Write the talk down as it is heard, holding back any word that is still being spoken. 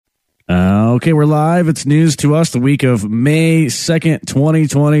Okay, we're live. It's news to us the week of May 2nd,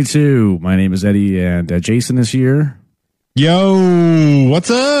 2022. My name is Eddie, and Jason is here. Yo,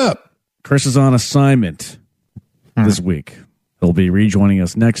 what's up? Chris is on assignment this week. He'll be rejoining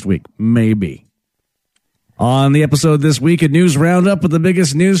us next week, maybe. On the episode this week, a news roundup with the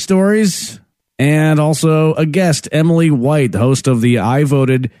biggest news stories, and also a guest, Emily White, the host of the I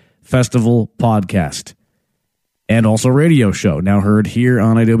Voted Festival podcast, and also radio show, now heard here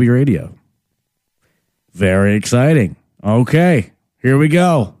on Adobe Radio. Very exciting. Okay, here we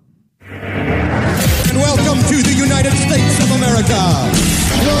go. And welcome to the United States of America.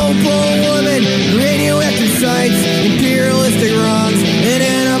 Global woman, radioactive sites, imperialistic wrongs, and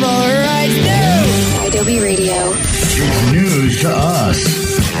animal rights. No! Adobe Radio. It's news to us.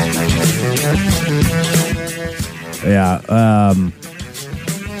 Yeah.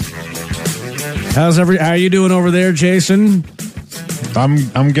 How are you doing over there, Jason?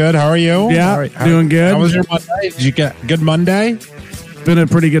 I'm good. How are you? Yeah, doing good. How was your Monday? Did you get good Monday? Been a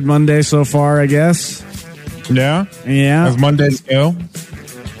pretty good Monday so far, I guess. Yeah? Yeah. As Mondays go?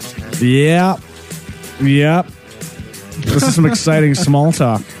 Yeah. Yep. This is some exciting small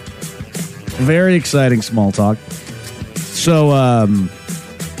talk. Very exciting small talk. So, I'm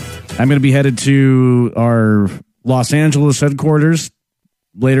going to be headed to our Los Angeles headquarters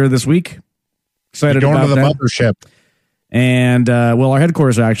later this week. Excited You're going about to the that. mothership. And, well, our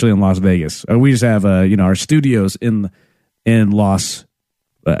headquarters are actually in Las Vegas. We just have, our studios in Los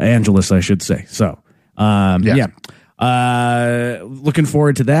Angeles, I should say. So, yeah. Looking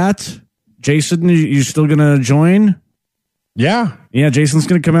forward to that. Jason, you still going to join? Yeah. Yeah, Jason's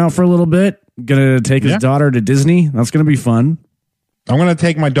going to come out for a little bit. Going to take his daughter to Disney. That's going to be fun. I'm going to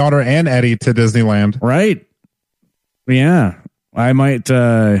take my daughter and Eddie to Disneyland. Right. Yeah. I might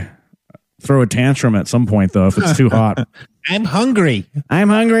throw a tantrum at some point, though, if it's too hot. I'm hungry.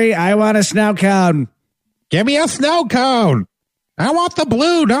 I want a snow cone. Give me a snow cone. I want the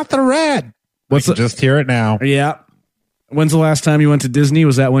blue, not the red. Just hear it now. Yeah. When's the last time you went to Disney?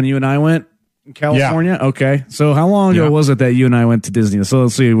 Was that when you and I went in California? Yeah. Okay. So how long ago was it that you and I went to Disney? So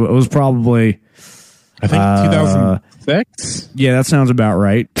let's see. It was probably... I think 2006? Yeah, that sounds about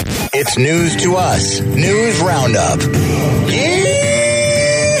right. It's news to us. News Roundup.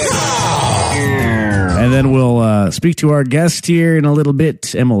 And then we'll speak to our guest here in a little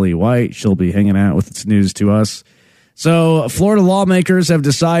bit, Emily White. She'll be hanging out with It's News to Us. So Florida lawmakers have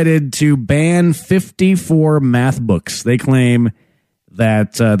decided to ban 54 math books. They claim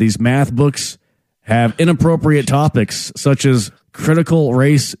that these math books have inappropriate topics such as critical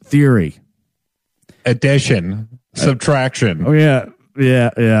race theory. Addition, subtraction. Oh, yeah.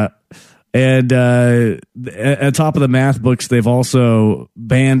 And at top of the math books, they've also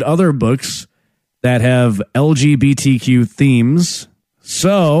banned other books that have LGBTQ themes.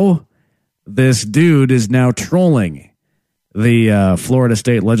 So this dude is now trolling the Florida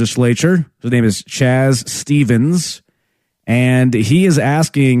State Legislature. His name is Chaz Stevens, and he is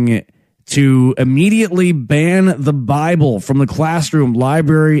asking to immediately ban the Bible from the classroom,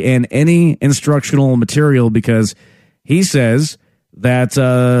 library, and any instructional material because he says that,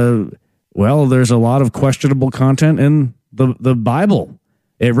 there's a lot of questionable content in the Bible.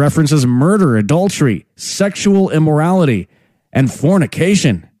 It references murder, adultery, sexual immorality, and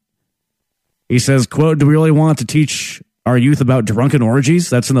fornication. He says, quote, "Do we really want to teach our youth about drunken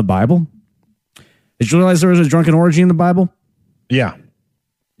orgies? That's in the Bible." Did you realize there was a drunken orgy in the Bible? Yeah.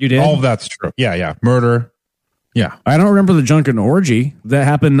 You did? All of that's true. Yeah. Murder. Yeah. I don't remember the drunken orgy that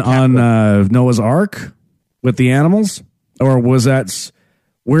happened on Noah's Ark with the animals. Or was that...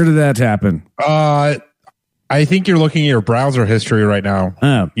 Where did that happen? I think you're looking at your browser history right now.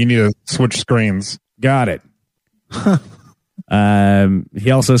 Oh. You need to switch screens. Got it.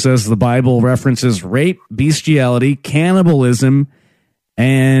 He also says the Bible references rape, bestiality, cannibalism,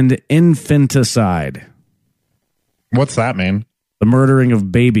 and infanticide. What's that mean? The murdering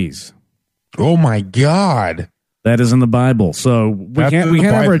of babies. Oh my God. That is in the Bible. So we can't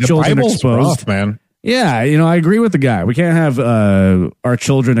have our children exposed. Rough, man. Yeah, I agree with the guy. We can't have our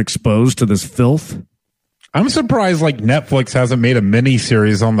children exposed to this filth. I'm surprised Netflix hasn't made a mini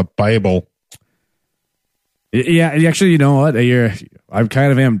series on the Bible. Yeah, actually, you know what? I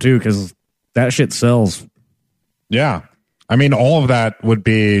kind of am too, because that shit sells. Yeah. I mean, all of that would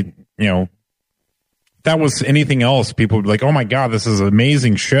be, if that was anything else, people would be like, oh my God, this is an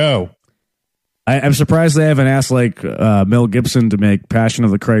amazing show. I'm surprised they haven't asked Mel Gibson to make Passion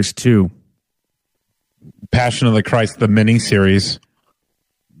of the Christ 2. Passion of the Christ, the mini series.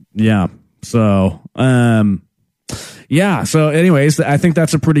 Yeah. So, so anyways, I think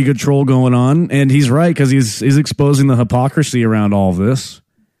that's a pretty good troll going on. And he's right, because he's exposing the hypocrisy around all of this.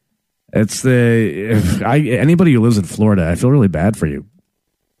 It's anybody who lives in Florida, I feel really bad for you.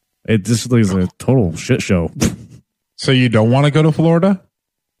 It just is a total shit show. So you don't want to go to Florida?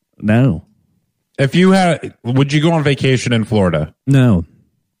 No. If you had, would you go on vacation in Florida? No.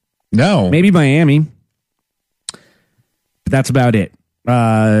 No. Maybe Miami. But that's about it.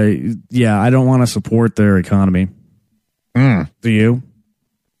 Yeah, I don't want to support their economy. Do you?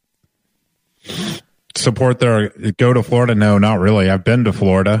 Support their, go to Florida? No, not really. I've been to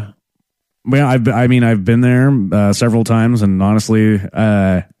Florida. Well, I've been there several times, and honestly,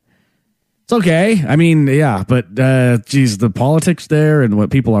 it's okay. I mean, yeah, but geez, the politics there and what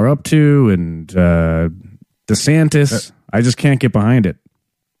people are up to, and DeSantis, I just can't get behind it.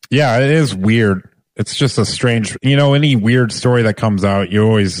 Yeah, it is weird. It's just a strange, any weird story that comes out, you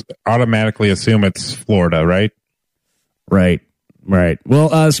always automatically assume it's Florida, right? Right.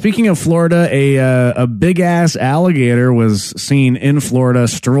 Well, speaking of Florida, a big ass alligator was seen in Florida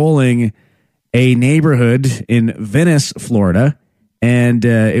strolling a neighborhood in Venice, Florida, and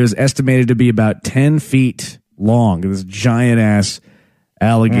it was estimated to be about 10 feet long. This giant ass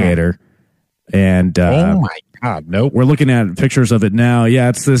alligator, and oh my god, nope. We're looking at pictures of it now. Yeah,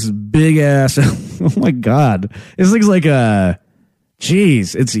 it's this big ass. Oh my god, this thing's like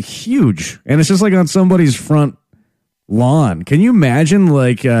it's huge, and it's just like on somebody's front lawn. Can you imagine,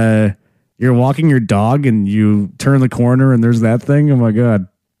 like, you're walking your dog and you turn the corner and there's that thing? Oh my god.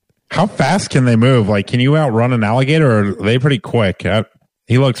 How fast can they move? Like, can you outrun an alligator, or are they pretty quick?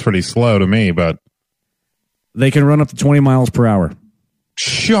 He looks pretty slow to me, but they can run up to 20 miles per hour.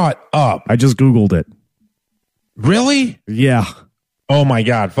 Shut up. I just Googled it. Really? Yeah. Oh my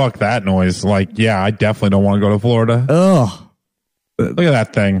god, fuck that noise. Like, yeah, I definitely don't want to go to Florida. Ugh. Look at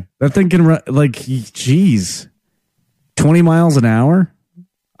that thing. That thing can run, like, geez, 20 miles an hour?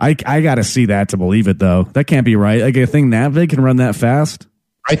 I got to see that to believe it, though. That can't be right. Like, a thing that big can run that fast?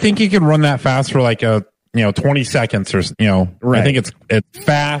 I think you can run that fast for like 20 seconds or, right. I think it's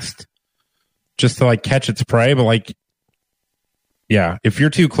fast just to like catch its prey. But like, yeah, if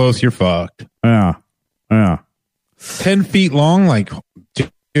you're too close, you're fucked. Yeah. 10 feet long. Like,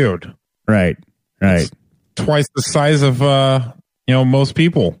 dude. Right. It's twice the size of, most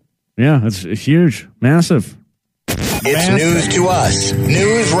people. Yeah. It's huge. Massive. It's news to us.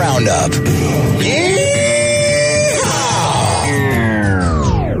 News Roundup.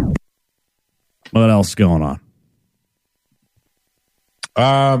 What else is going on?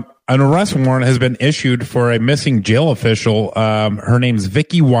 An arrest warrant has been issued for a missing jail official. Her name's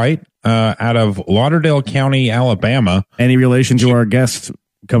Vicky White, out of Lauderdale County, Alabama. Any relation to our guest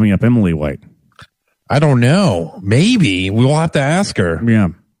coming up, Emily White? I don't know. Maybe. We'll have to ask her. Yeah.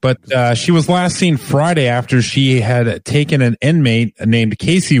 But she was last seen Friday after she had taken an inmate named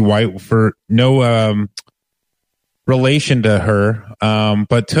Casey White for no relation to her,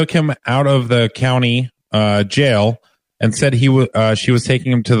 but took him out of the county jail and said she was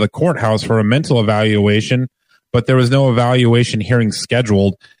taking him to the courthouse for a mental evaluation, but there was no evaluation hearing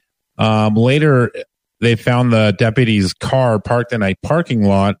scheduled. Later, they found the deputy's car parked in a parking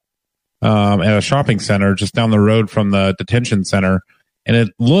lot at a shopping center just down the road from the detention center. And it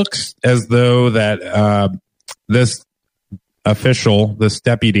looks as though that this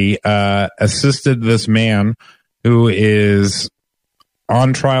deputy, assisted this man who is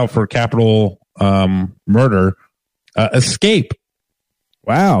on trial for capital murder escape.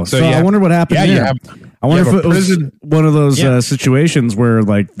 Wow. So I wonder what happened there. I wonder if it was one of those situations where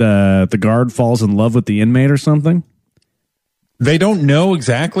like the guard falls in love with the inmate or something. They don't know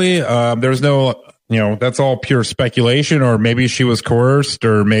exactly. There's no... that's all pure speculation, or maybe she was coerced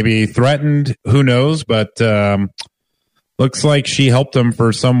or maybe threatened. Who knows? But looks like she helped him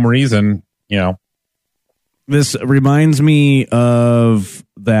for some reason, This reminds me of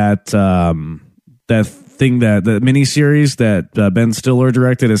that thing, the miniseries that Ben Stiller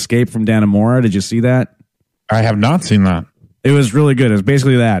directed, Escape from Dannemora. Did you see that? I have not seen that. It was really good. It's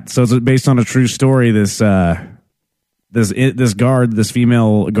basically that. So it's based on a true story. This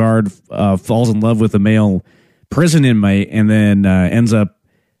female guard falls in love with a male prison inmate, and then ends up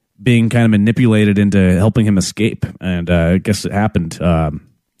being kind of manipulated into helping him escape. And I guess it happened,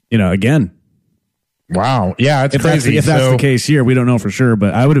 again. Wow. Yeah, it's crazy. If that's the case here, we don't know for sure,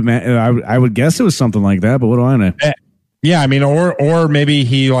 but I would guess it was something like that. But what do I know? Yeah, I mean, or maybe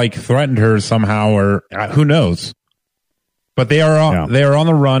he like threatened her somehow, or who knows? But they are on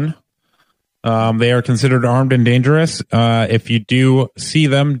the run. They are considered armed and dangerous. If you do see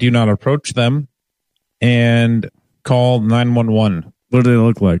them, do not approach them, and call 911. What do they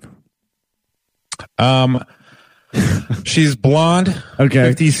look like? She's blonde. Okay.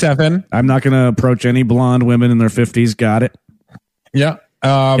 57. I'm not going to approach any blonde women in their 50s. Got it. Yeah.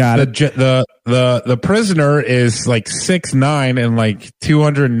 Got it. The prisoner is like 6'9" and like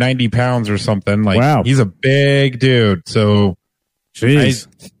 290 pounds or something. Like, wow, he's a big dude. So, jeez.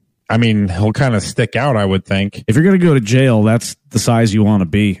 I mean, he'll kind of stick out, I would think. If you're going to go to jail, that's the size you want to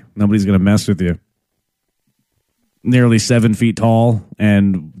be. Nobody's going to mess with you. Nearly 7 feet tall,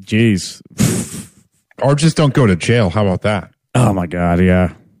 and geez. Or just don't go to jail. How about that? Oh my God,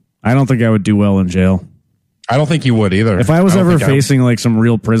 yeah. I don't think I would do well in jail. I don't think you would either. If I was ever facing like some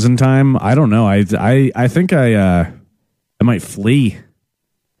real prison time, I don't know. I think I might flee.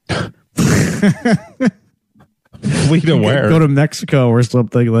 Flee to where? Go to Mexico or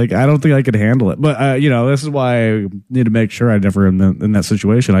something. Like, I don't think I could handle it. But this is why I need to make sure I never in that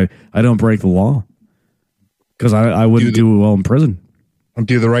situation. I don't break the law because I wouldn't do well in prison.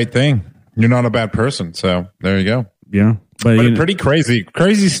 Do the right thing. You're not a bad person, so there you go. Yeah, but a pretty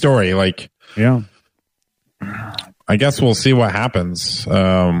crazy story. Like, yeah. I guess we'll see what happens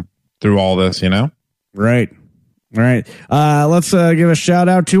through all this, Right. All right. Let's give a shout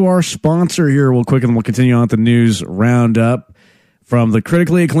out to our sponsor here real quick, and we'll continue on with the news roundup. From the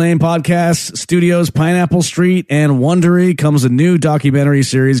critically acclaimed podcast studios, Pineapple Street and Wondery, comes a new documentary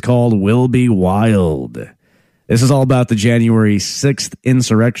series called Will Be Wild. This is all about the January 6th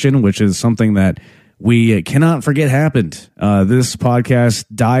insurrection, which is something that we cannot forget happened. This podcast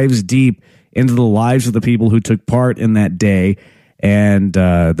dives deep into the lives of the people who took part in that day, and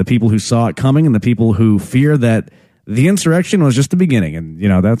the people who saw it coming, and the people who fear that the insurrection was just the beginning. And,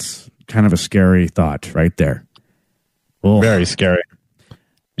 that's kind of a scary thought right there. Oh. Very scary.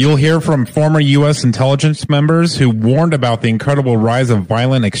 You'll hear from former U.S. intelligence members who warned about the incredible rise of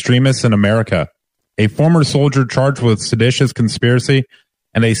violent extremists in America. A former soldier charged with seditious conspiracy,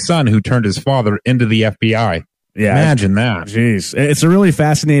 and a son who turned his father into the FBI. Yeah, imagine that. Jeez, it's a really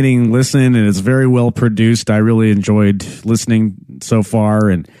fascinating listen, and it's very well produced. I really enjoyed listening so far,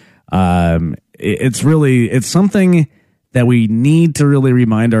 and it's something that we need to really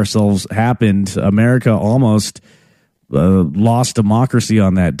remind ourselves happened. America almost lost democracy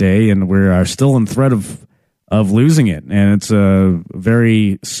on that day, and we are still in threat of losing it. And it's a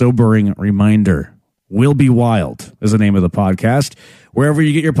very sobering reminder. Will Be Wild is the name of the podcast. Wherever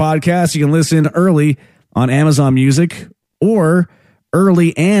you get your podcasts, you can listen early on Amazon Music, or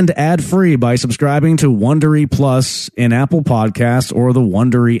early and ad-free by subscribing to Wondery Plus in Apple Podcasts or the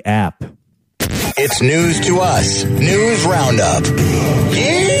Wondery app. It's news to us. News Roundup.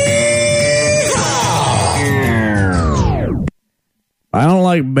 Yeehaw! I don't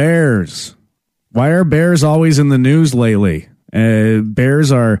like bears. Why are bears always in the news lately?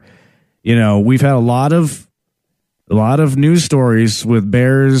 Bears are, we've had a lot of news stories with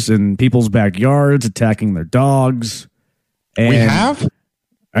bears in people's backyards attacking their dogs. And we have?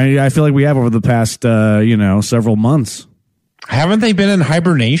 I feel like we have over the past, several months. Haven't they been in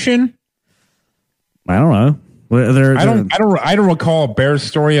hibernation? I don't know. I don't recall a bear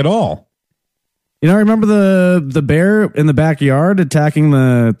story at all. Remember the bear in the backyard attacking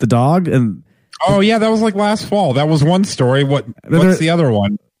the dog? And oh yeah, that was like last fall. That was one story. What's the other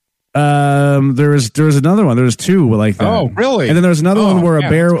one? There was another one. There was two like that. Oh, really? And then there was another one where a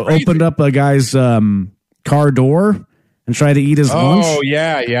bear opened up a guy's car door and tried to eat his lunch. Oh,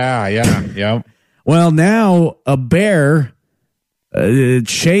 yeah. Well, now a bear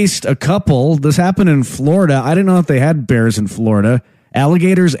chased a couple. This happened in Florida. I didn't know if they had bears in Florida.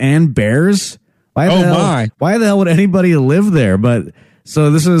 Alligators and bears. Why the hell would anybody live there? But so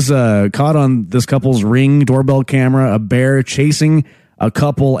this is caught on this couple's Ring doorbell camera. A bear chasing a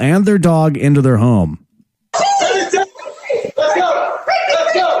couple and their dog into their home. Let's go! Let's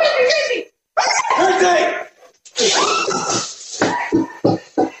go!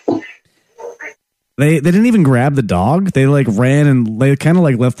 They didn't even grab the dog. They ran and they kind of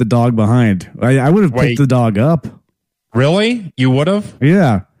left the dog behind. I would have picked the dog up. Really? You would have?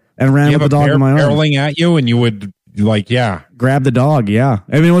 Yeah. And ran with the dog in my arm. Barreling at you and you would grab the dog. Yeah.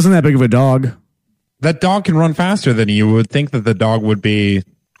 I mean, it wasn't that big of a dog. That dog can run faster than you. Would think that the dog would be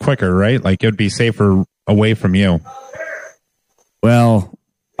quicker, right? Like it would be safer away from you. Well,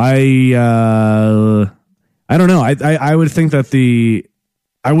 I don't know. I would think that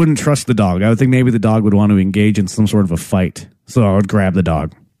I wouldn't trust the dog. I would think maybe the dog would want to engage in some sort of a fight. So I would grab the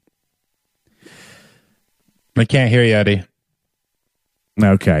dog. I can't hear you, Eddie.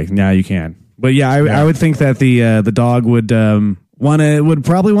 Okay, now you can. But yeah, I would think that the dog would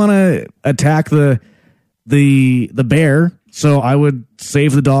probably want to attack the bear. So I would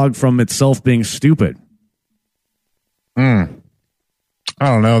save the dog from itself being stupid. I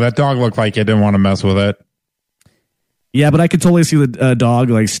don't know. That dog looked like it didn't want to mess with it. Yeah, but I could totally see the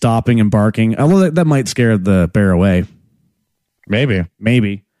dog stopping and barking. Although that might scare the bear away. Maybe.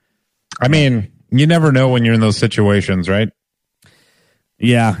 Maybe. I mean, you never know when you're in those situations, right?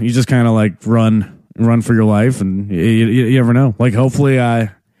 Yeah, you just kind of like run for your life, and you never know. Like, hopefully,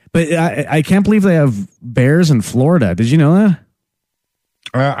 but I can't believe they have bears in Florida. Did you know that?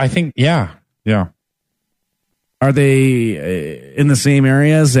 I think, yeah. Are they in the same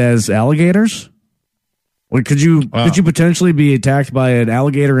areas as alligators? Like, could you potentially be attacked by an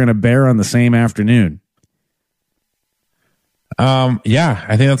alligator and a bear on the same afternoon? Yeah,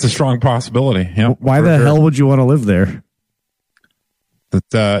 I think that's a strong possibility. Yep, why the hell would you want to live there?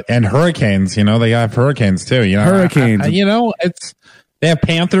 And hurricanes, they have hurricanes too. Hurricanes. They have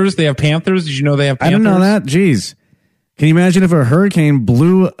panthers. Did you know they have panthers? I didn't know that. Jeez. Can you imagine if a hurricane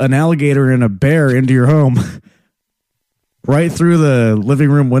blew an alligator and a bear into your home right through the living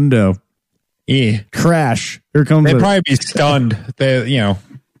room window? Yeah. Crash. Here comes. They'd probably be stunned.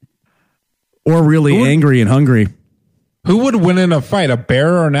 Or really angry and hungry. Who would win in a fight, a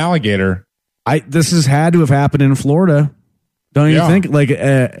bear or an alligator? This has had to have happened in Florida. Don't you think? Like,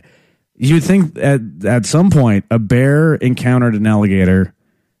 you'd think at some point a bear encountered an alligator.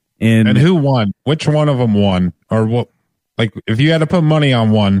 And who won? Which one of them won? Or what? Like, if you had to put money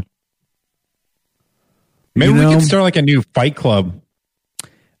on one, maybe we could start like a new fight club.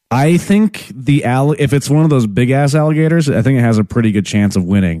 I think if it's one of those big ass alligators, I think it has a pretty good chance of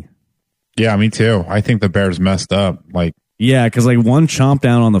winning. Yeah, me too. I think the bear's messed up. Yeah, because like one chomp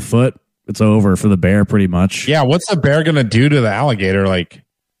down on the foot, it's over for the bear pretty much. Yeah, what's the bear gonna do to the alligator? Like,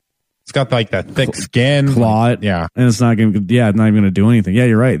 it's got like that thick skin, claw it. Yeah, and it's not gonna. Yeah, not even gonna do anything. Yeah,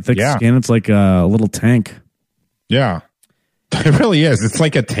 you're right. Thick skin. It's like a little tank. Yeah, it really is. It's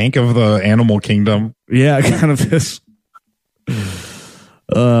like a tank of the animal kingdom. Yeah, it kind of is.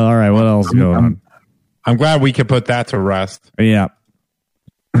 All right, what else is going on? I'm glad we could put that to rest. Yeah.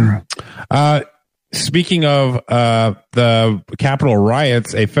 Speaking of the Capitol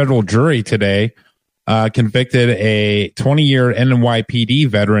riots, a federal jury today convicted a 20-year NYPD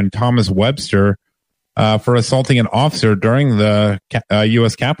veteran, Thomas Webster, for assaulting an officer during the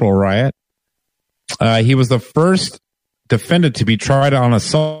U.S. Capitol riot. He was the first defendant to be tried on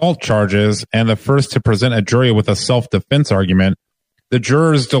assault charges and the first to present a jury with a self-defense argument. The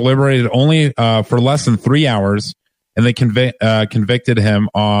jurors deliberated only for less than 3 hours, and they convicted him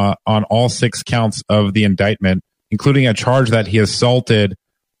on all 6 counts of the indictment, including a charge that he assaulted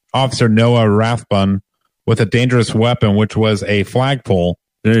Officer Noah Rathbun with a dangerous weapon, which was a flagpole.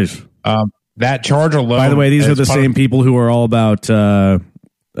 Jeez. That charge alone. By the way, these are the same people who are all about the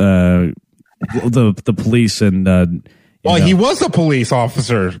police and. He was a police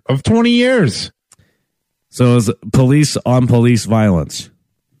officer of 20 years. So it was police on police violence.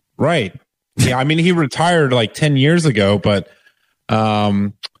 Right. Yeah, I mean, he retired like 10 years ago, but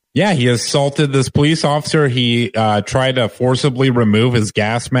he assaulted this police officer. He tried to forcibly remove his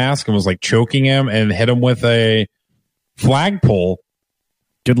gas mask and was like choking him and hit him with a flagpole.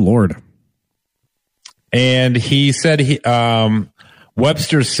 Good Lord. And he said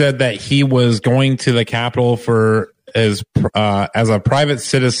Webster said that he was going to the Capitol as a private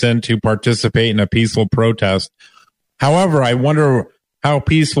citizen to participate in a peaceful protest. However, I wonder how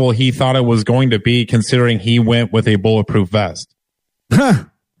peaceful he thought it was going to be, considering he went with a bulletproof vest.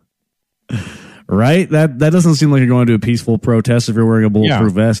 Right? That doesn't seem like you're going to a peaceful protest if you're wearing a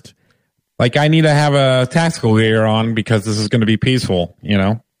bulletproof vest. Like, I need to have a tactical gear on because this is going to be peaceful,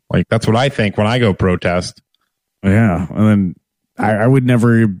 Like, that's what I think when I go protest. Yeah. And then I would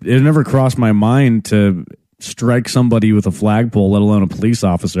it never crossed my mind to strike somebody with a flagpole, let alone a police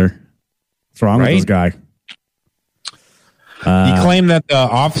officer. What's wrong with this guy? He claimed that the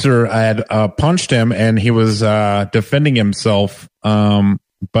officer had punched him and he was defending himself,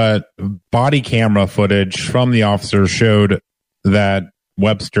 but body camera footage from the officer showed that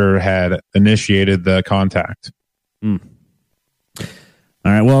Webster had initiated the contact. All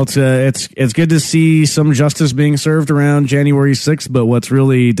right. Well, it's good to see some justice being served around January 6th, but what's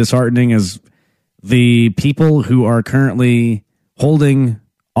really disheartening is the people who are currently holding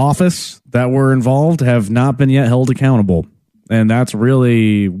office that were involved have not been yet held accountable. And that's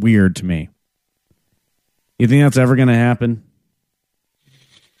really weird to me. You think that's ever going to happen?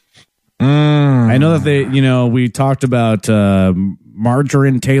 I know that we talked about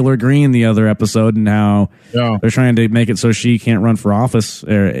Marjorie Taylor Greene the other episode and how they're trying to make it so she can't run for office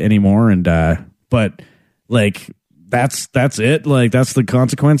anymore. And but like that's it. Like that's the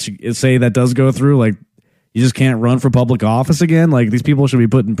consequence. Say that does go through. Like you just can't run for public office again. Like these people should be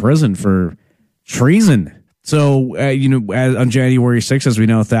put in prison for treason. So, on January 6th, as we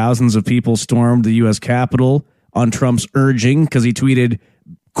know, thousands of people stormed the U.S. Capitol on Trump's urging because he tweeted,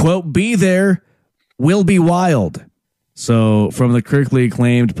 quote, "Be there, will be wild." So from the critically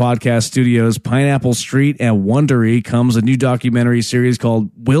acclaimed podcast studios, Pineapple Street and Wondery comes a new documentary series called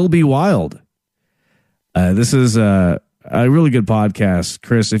Will Be Wild. This is a really good podcast,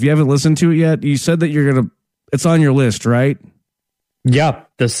 Chris. If you haven't listened to it yet, you said that it's on your list, right? Yeah,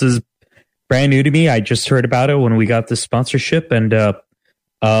 this is brand new to me. I just heard about it when we got the sponsorship, and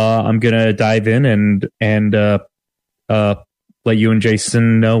I'm gonna dive in and let you and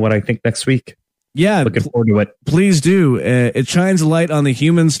Jason know what I think next week. Yeah, looking forward to it. Please do. It shines a light on the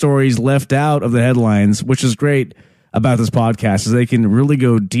human stories left out of the headlines, which is great about this podcast, is they can really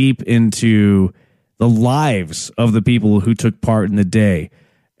go deep into the lives of the people who took part in the day.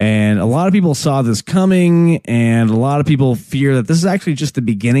 And a lot of people saw this coming, and a lot of people fear that this is actually just the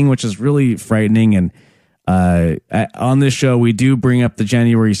beginning, which is really frightening. And on this show, we do bring up the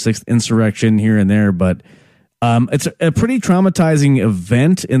January 6th insurrection here and there, but it's a pretty traumatizing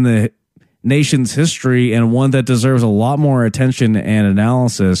event in the nation's history, and one that deserves a lot more attention and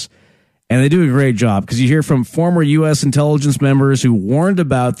analysis. And they do a great job, because you hear from former U.S. intelligence members who warned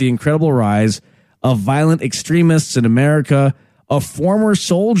about the incredible rise of violent extremists in America, a former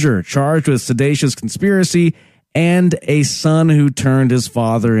soldier charged with seditious conspiracy, and a son who turned his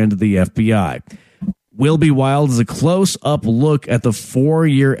father into the FBI. Will Be Wild is a close-up look at the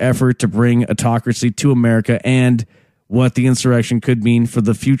 4-year effort to bring autocracy to America and what the insurrection could mean for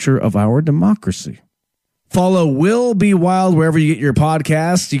the future of our democracy. Follow Will Be Wild wherever you get your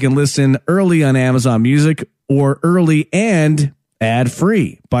podcasts. You can listen early on Amazon Music, or early and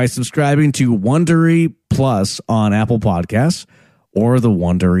ad-free by subscribing to Wondery Plus on Apple Podcasts or the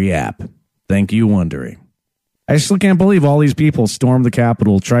Wondery app. Thank you, Wondery. I still can't believe all these people stormed the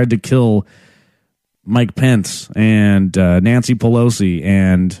Capitol, tried to kill Mike Pence and Nancy Pelosi,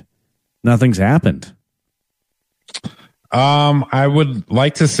 and nothing's happened. I would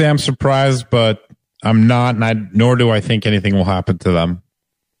like to say I'm surprised, but I'm not, nor do I think anything will happen to them.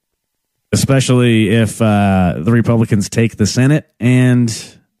 Especially if the Republicans take the Senate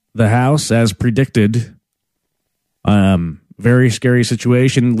and the House, as predicted. Very scary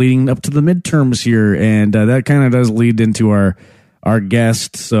situation leading up to the midterms here, and that kind of does lead into our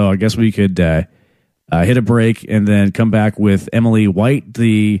guest. So I guess we could hit a break and then come back with Emily White,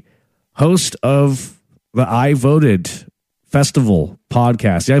 the host of the I Voted Festival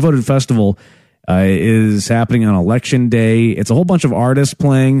podcast. The I Voted Festival is happening on Election Day. It's a whole bunch of artists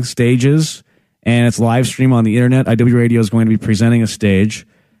playing stages, and it's live stream on the internet. IW Radio is going to be presenting a stage,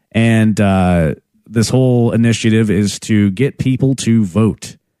 and this whole initiative is to get people to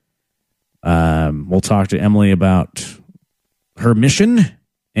vote. We'll talk to Emily about her mission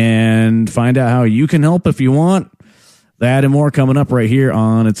and find out how you can help if you want. That and more coming up right here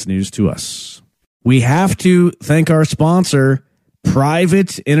on It's News to Us. We have to thank our sponsor,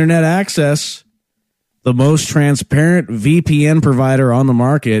 Private Internet Access, the most transparent VPN provider on the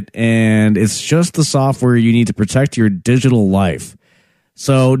market, and it's just the software you need to protect your digital life.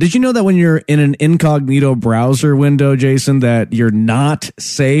 So did you know that when you're in an incognito browser window, Jason, that you're not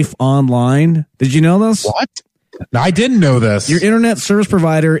safe online? Did you know this? What? I didn't know this. Your internet service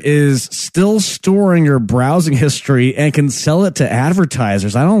provider is still storing your browsing history and can sell it to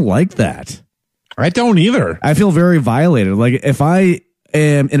advertisers. I don't like that. I don't either. I feel very violated. Like, if I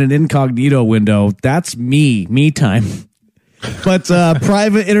am in an incognito window, that's me time. But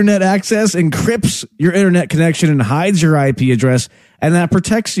Private Internet Access encrypts your internet connection and hides your IP address, and that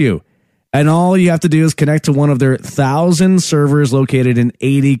protects you. And all you have to do is connect to one of their 1,000 servers located in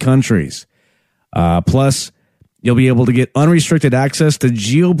 80 countries. Plus, you'll be able to get unrestricted access to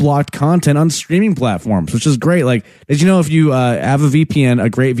geo-blocked content on streaming platforms, which is great. Like, did you know if you have a VPN,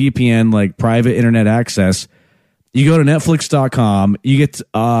 a great VPN like Private Internet Access, you go to Netflix.com, you get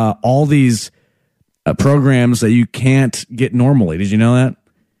all these programs that you can't get normally. Did you know that?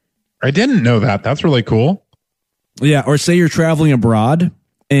 I didn't know that. That's really cool. Yeah, or say you're traveling abroad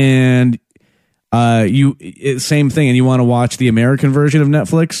and same thing, and you want to watch the American version of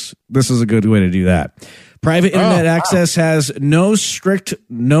Netflix. This is a good way to do that. Private Internet Access has no strict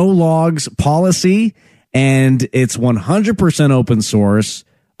no logs policy, and it's 100% open source,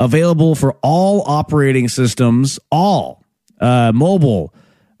 available for all operating systems, all mobile.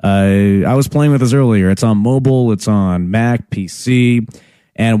 I was playing with this earlier. It's on mobile, it's on Mac, PC,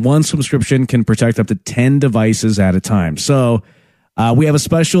 and one subscription can protect up to 10 devices at a time. So we have a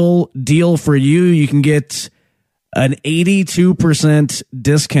special deal for you. You can get an 82%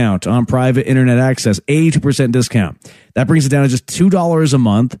 discount on Private Internet Access, 82% discount. That brings it down to just $2 a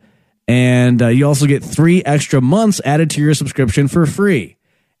month. And you also get 3 extra months added to your subscription for free.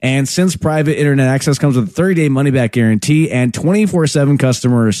 And since Private Internet Access comes with a 30-day money-back guarantee and 24/7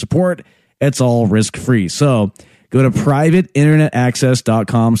 customer support, it's all risk-free. So Go to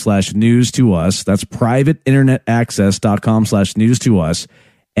privateinternetaccess.com/news to us. That's privateinternetaccess.com/news to us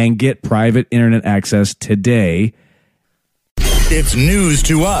and get private internet access today. It's news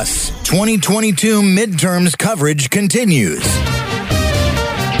to us. 2022 midterms coverage continues.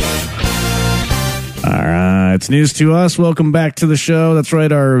 All right, it's news to us. Welcome back to the show. That's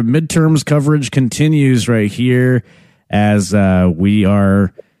right. Our midterms coverage continues right here as we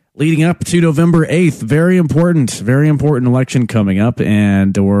are leading up to November 8th. Very important election coming up.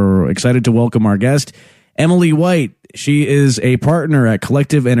 And we're excited to welcome our guest, Emily White. She is a partner at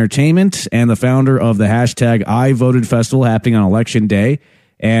Collective Entertainment and the founder of the hashtag I Voted Festival happening on Election Day.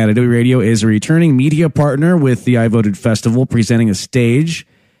 And Adobe Radio is a returning media partner with the I Voted Festival, presenting a stage.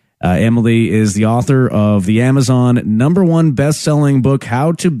 Emily is the author of the Amazon #1 best-selling book,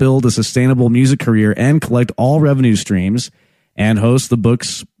 How to Build a Sustainable Music Career and Collect All Revenue Streams, and hosts the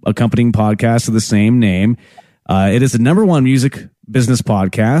book's accompanying podcast of the same name. It is the #1 music business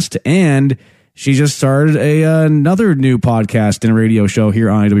podcast, and she just started another new podcast and a radio show here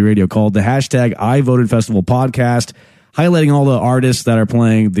on IW Radio called the hashtag I Voted Festival podcast, highlighting all the artists that are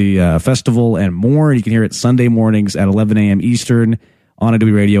playing the festival and more. You can hear it Sunday mornings at 11 a.m. Eastern on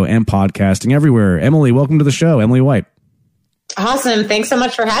Adobe Radio and podcasting everywhere. Emily, welcome to the show. Emily White. Awesome. Thanks so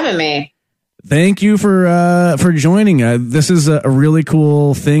much for having me. Thank you for joining. This is a really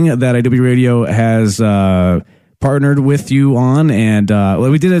cool thing that Adobe Radio has partnered with you on. And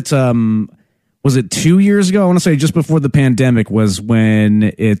we did it, was it 2 years ago? I want to say just before the pandemic was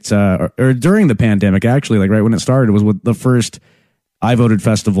when it, or during the pandemic, actually, like right when it started, was with the first I Voted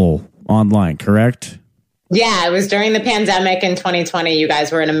Festival online, correct? Yeah, it was during the pandemic in 2020. You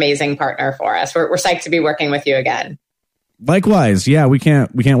guys were an amazing partner for us. We're psyched to be working with you again. Likewise. Yeah, we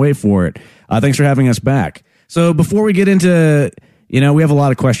can't wait for it. Thanks for having us back. So before we get into, we have a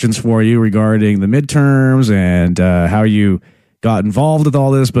lot of questions for you regarding the midterms and how you got involved with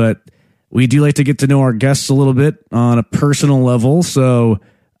all this, but we do like to get to know our guests a little bit on a personal level. So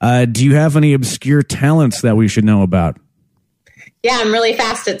do you have any obscure talents that we should know about? Yeah, I'm really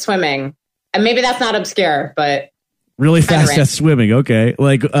fast at swimming. And maybe that's not obscure, but really fast at swimming. Okay.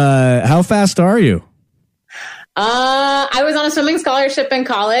 Like, how fast are you? I was on a swimming scholarship in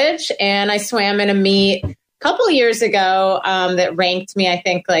college and I swam in a meet a couple of years ago that ranked me, I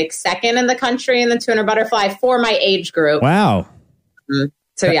think, like second in the country in the 200 butterfly for my age group. Wow.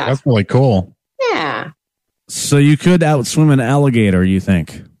 So, yeah. That's really cool. Yeah. So you could outswim an alligator, you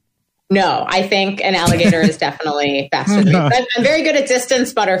think? No, I think an alligator is definitely faster than me. But I'm very good at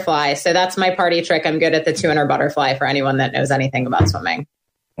distance butterfly, so that's my party trick. I'm good at the 200 butterfly for anyone that knows anything about swimming.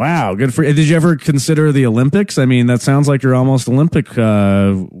 Wow, good for you. Did you ever consider the Olympics? I mean, that sounds like you're almost Olympic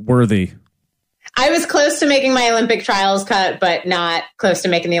worthy. I was close to making my Olympic trials cut, but not close to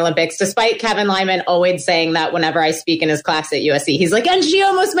making the Olympics, despite Kevin Lyman always saying that whenever I speak in his class at USC. He's like, and she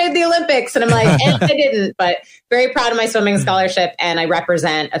almost made the Olympics. And I'm like, I didn't, but very proud of my swimming scholarship. And I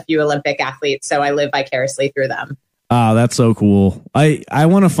represent a few Olympic athletes, so I live vicariously through them. Oh, that's so cool. I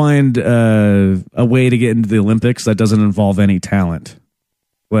want to find a way to get into the Olympics that doesn't involve any talent.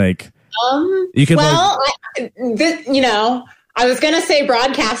 Like, you could, I was going to say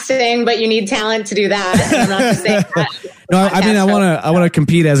broadcasting, but you need talent to do that. I'm not going to say that. No, I mean, I want to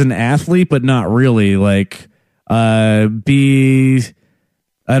compete as an athlete, but not really. Like, I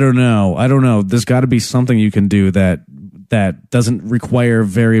don't know. There's got to be something you can do that doesn't require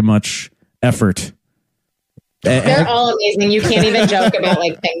very much effort. They're all amazing. You can't even joke about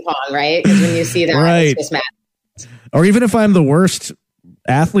like ping pong, right? Because when you see that, right. It's just mad. Or even if I'm the worst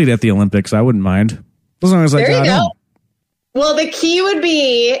athlete at the Olympics, I wouldn't mind. As long as I got in. Well, the key would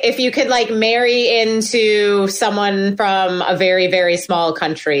be if you could like marry into someone from a very, very small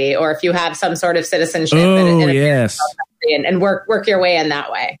country, or if you have some sort of citizenship in a very small country and work your way in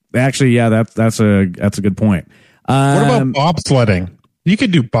that way. Actually, yeah, that's a good point. What about bobsledding? You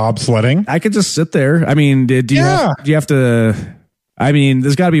could do bobsledding. I could just sit there. I mean, do you have to? I mean,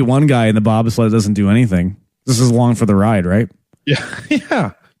 there's got to be one guy in the bobsled that doesn't do anything. This is along for the ride, right?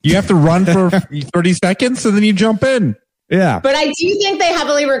 Yeah. You have to run for 30 seconds and then you jump in. Yeah. But I do think they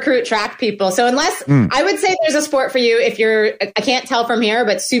heavily recruit track people. So unless I would say there's a sport for you if you're, I can't tell from here,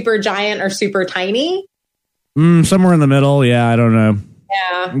 but super giant or super tiny. Somewhere in the middle. Yeah. I don't know.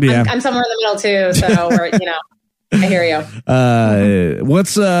 Yeah. I'm somewhere in the middle too. So, I hear you.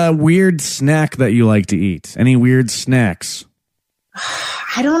 What's a weird snack that you like to eat? Any weird snacks?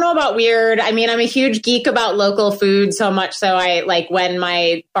 I don't know about weird. I mean, I'm a huge geek about local food, so much so I like when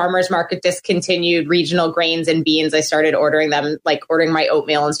my farmer's market discontinued regional grains and beans, I started ordering my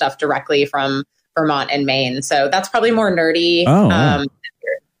oatmeal and stuff directly from Vermont and Maine. So that's probably more nerdy. Oh, wow.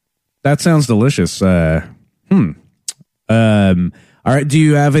 That sounds delicious. All right. Do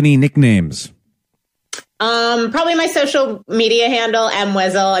you have any nicknames? Probably my social media handle,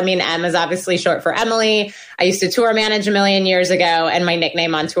 MWizzle. I mean, M is obviously short for Emily. I used to tour manage a million years ago, and my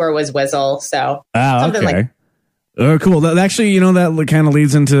nickname on tour was Wizzle. So something okay. like Cool. That actually, that kind of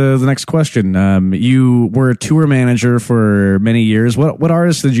leads into the next question. You were a tour manager for many years. What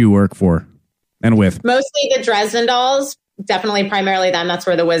artists did you work for and with? mostly the Dresden Dolls. Definitely primarily them. That's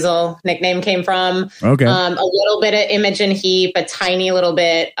where the Wizzle nickname came from. Okay. A little bit of Imogen Heap, a tiny little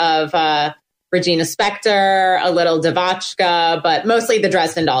bit of Regina Spektor, a little Devotchka, but mostly the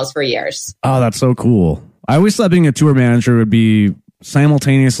Dresden Dolls for years. Oh, that's so cool. I always thought being a tour manager would be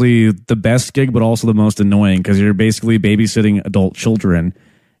simultaneously the best gig, but also the most annoying because you're basically babysitting adult children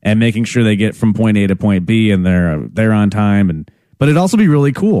and making sure they get from point A to point B and they're on time. But it'd also be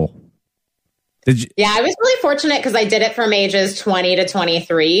really cool. Yeah, I was really fortunate because I did it from ages 20 to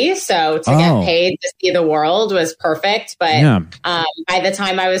 23. So to get paid to see the world was perfect. But by the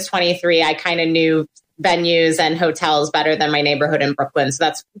time I was 23, I kind of knew venues and hotels better than my neighborhood in Brooklyn.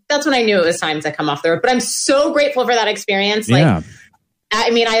 So that's when I knew it was time to come off the road. But I'm so grateful for that experience. Like, I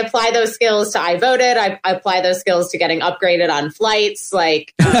mean, I apply those skills to iVoted. I apply those skills to getting upgraded on flights.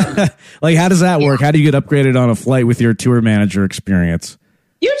 Like, like how does that work? How do you get upgraded on a flight with your tour manager experience?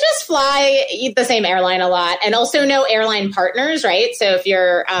 You just fly the same airline a lot and also know airline partners, right? So if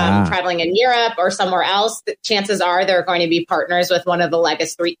you're traveling in Europe or somewhere else, the chances are they're going to be partners with one of the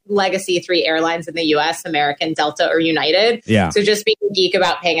legacy three airlines in the U.S., American, Delta, or United. Yeah. So just being a geek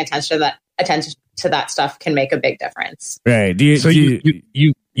about paying attention to that stuff can make a big difference. Right.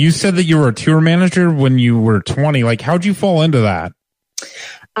 You said that you were a tour manager when you were 20. Like, how'd you fall into that?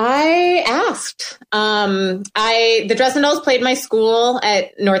 I asked. The Dresden Dolls played my school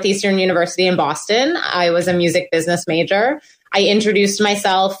at Northeastern University in Boston. I was a music business major. I introduced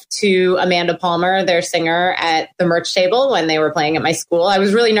myself to Amanda Palmer, their singer, at the merch table when they were playing at my school. I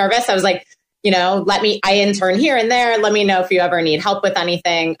was really nervous. I was like, I intern here and there. Let me know if you ever need help with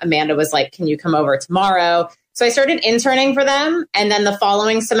anything. Amanda was like, can you come over tomorrow? So I started interning for them. And then the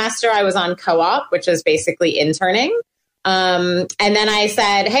following semester, I was on co-op, which is basically interning. And then I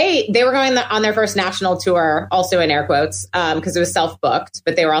said, hey, they were going on their first national tour, also in air quotes, because it was self-booked,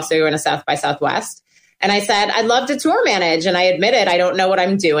 but they were also doing a South by Southwest. And I said, I'd love to tour manage. And I admitted, I don't know what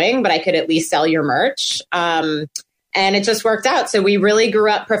I'm doing, but I could at least sell your merch. And it just worked out. So we really grew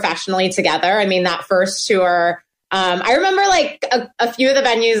up professionally together. I mean, that first tour, I remember like a few of the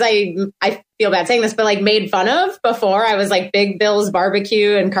venues I feel bad saying this, but like made fun of before. I was like Big Bill's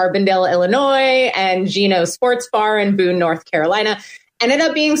Barbecue in Carbondale, Illinois, and Gino Sports Bar in Boone, North Carolina. Ended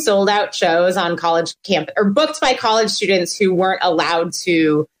up being sold out shows on college campus or booked by college students who weren't allowed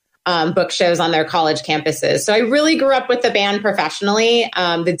to book shows on their college campuses. So I really grew up with the band professionally.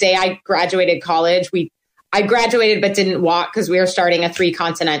 The day I graduated college, I graduated but didn't walk because we were starting a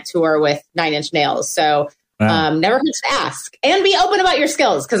 3-continent tour with Nine Inch Nails. So never hurts to ask and be open about your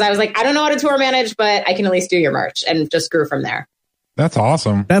skills. Cause I was like, I don't know how to tour manage, but I can at least do your merch, and just grew from there. That's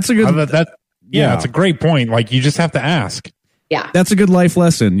awesome. That's a good, that's a great point. Like, you just have to ask. Yeah. That's a good life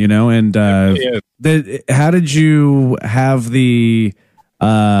lesson, and how did you have the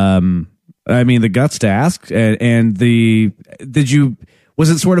guts to ask was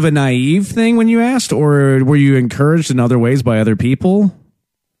it sort of a naive thing when you asked, or were you encouraged in other ways by other people?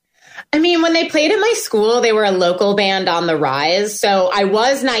 I mean, when they played at my school, they were a local band on the rise. So I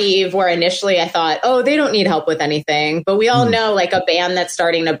was naive where initially I thought, oh, they don't need help with anything. But we all know like a band that's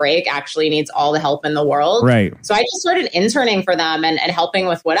starting to break actually needs all the help in the world. Right. So I just started interning for them and helping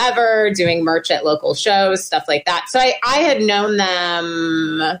with whatever, doing merch at local shows, stuff like that. So I had known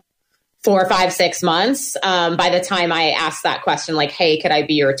them 4, 5, 6 months by the time I asked that question, like, hey, could I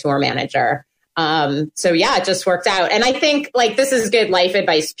be your tour manager? So yeah, it just worked out. And I think like this is good life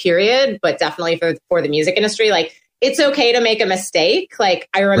advice, period, but definitely for the music industry, like it's okay to make a mistake. Like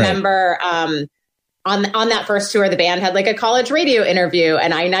I remember, on that first tour, the band had like a college radio interview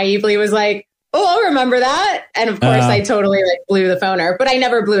and I naively was like, oh, I'll remember that. And of course I totally like blew the phoner, but I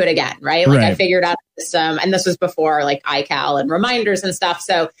never blew it again. Right. Like I figured out the system, and this was before like iCal and reminders and stuff.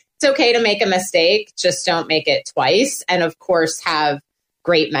 So it's okay to make a mistake. Just don't make it twice. And of course have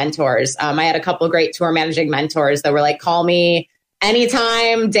great mentors. I had a couple of great tour managing mentors that were like, call me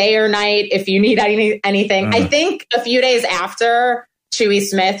anytime, day or night, if you need anything. I think a few days after Chewy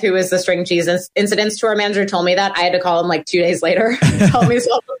Smith, who was the String Cheese Incidents tour manager, told me that, I had to call him like 2 days later to tell me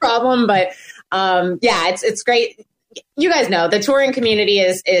solve the problem. But yeah, it's great. You guys know the touring community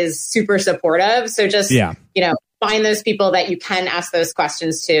is super supportive. So just, find those people that you can ask those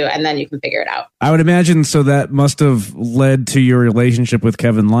questions to, and then you can figure it out. I would imagine. So that must have led to your relationship with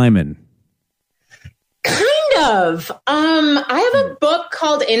Kevin Lyman. Kind of. I have a book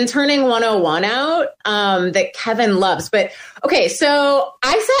called Interning 101 out that Kevin loves. But okay, so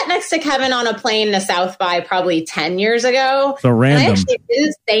I sat next to Kevin on a plane to South by probably 10 years ago. So random. And I actually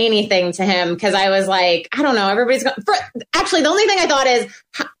didn't say anything to him because I was like, I don't know, everybody's going. Actually, the only thing I thought is,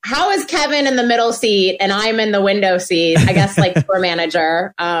 how is Kevin in the middle seat and I'm in the window seat? I guess like tour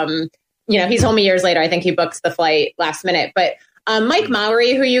manager. He told me years later, I think he books the flight last minute. But Mike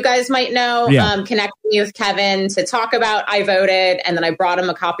Mowry, who you guys might know, connected me with Kevin to talk about I Voted. And then I brought him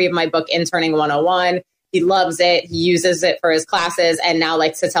a copy of my book, Interning 101. He loves it. He uses it for his classes and now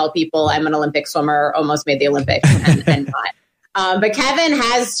likes to tell people I'm an Olympic swimmer, almost made the Olympics and not. But Kevin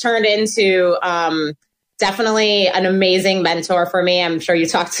has turned into definitely an amazing mentor for me. I'm sure you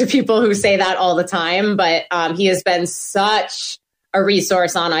talk to people who say that all the time, but he has been such a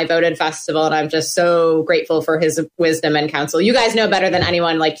resource on I Voted Festival, and I'm just so grateful for his wisdom and counsel. You guys know better than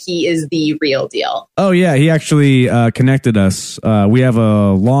anyone, like he is the real deal. Oh yeah, he actually connected us. We have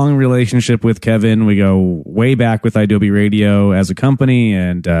a long relationship with Kevin. We go way back with iDoby Radio as a company,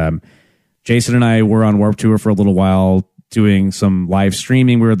 and Jason and I were on Warped Tour for a little while doing some live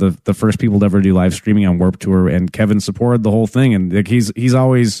streaming. We were the first people to ever do live streaming on Warped Tour, and Kevin supported the whole thing. And like, he's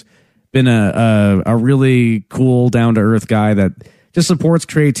always been a really cool, down to earth guy that just supports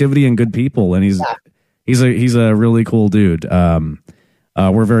creativity and good people, and he's a really cool dude.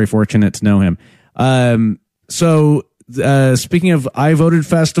 We're very fortunate to know him. So speaking of I Voted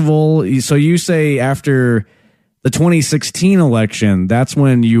Festival, so you say after the 2016 election, that's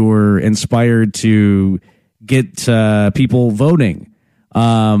when you were inspired to get people voting.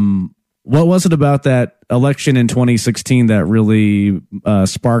 What was it about that election in 2016 that really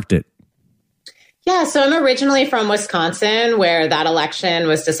sparked it? Yeah, so I'm originally from Wisconsin, where that election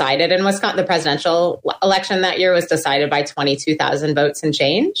was decided in Wisconsin. The presidential election that year was decided by 22,000 votes and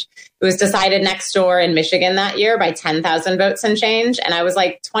change. It was decided next door in Michigan that year by 10,000 votes and change. And I was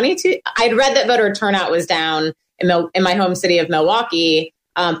like, 22. I'd read that voter turnout was down in my home city of Milwaukee,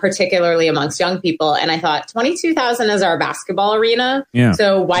 particularly amongst young people. And I thought 22,000 is our basketball arena. Yeah.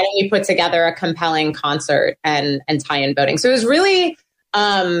 So why don't we put together a compelling concert and tie in voting? So it was really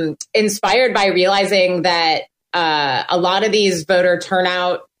inspired by realizing that a lot of these voter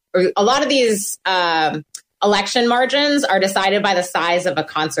turnout, or a lot of these election margins are decided by the size of a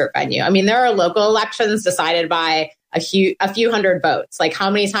concert venue. I mean, there are local elections decided by a few hundred votes. Like, how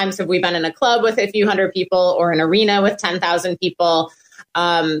many times have we been in a club with a few hundred people or an arena with 10,000 people?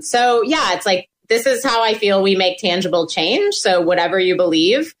 So yeah, it's like, this is how I feel we make tangible change. So whatever you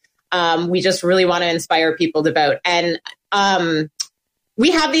believe, we just really want to inspire people to vote. And we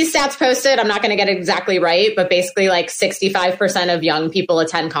have these stats posted. I'm not going to get it exactly right, but basically like 65% of young people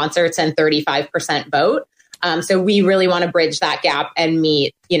attend concerts and 35% vote. So we really want to bridge that gap and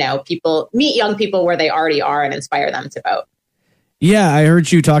meet young people where they already are and inspire them to vote. Yeah, I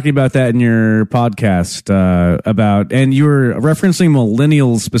heard you talking about that in your podcast and you were referencing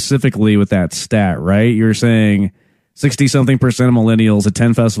millennials specifically with that stat, right? You're saying 60-something percent of millennials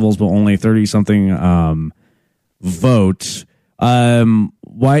attend festivals, but only 30-something vote.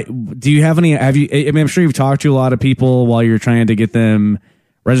 Why do you have any? I mean, I'm sure you've talked to a lot of people while you're trying to get them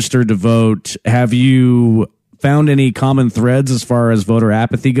registered to vote. Have you found any common threads as far as voter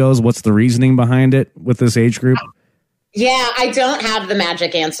apathy goes? What's the reasoning behind it with this age group? Yeah, I don't have the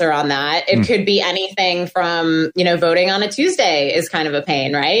magic answer on that. It could be anything from, voting on a Tuesday is kind of a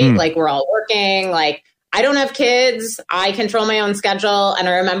pain, right? Like, we're all working. Like, I don't have kids. I control my own schedule. And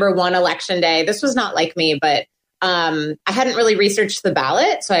I remember one election day, this was not like me, but I hadn't really researched the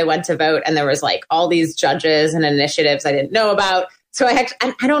ballot. So I went to vote and there was like all these judges and initiatives I didn't know about. So I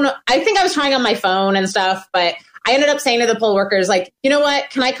don't know. I think I was trying on my phone and stuff, but I ended up saying to the poll workers, like, you know what,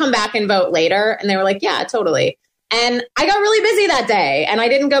 can I come back and vote later? And they were like, yeah, totally. And I got really busy that day and I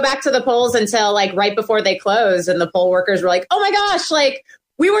didn't go back to the polls until like right before they closed. And the poll workers were like, oh my gosh, like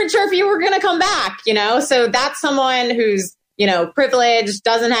we weren't sure if you were going to come back, So that's someone who's, privileged,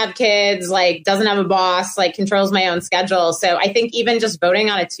 doesn't have kids, like doesn't have a boss, like controls my own schedule. So I think even just voting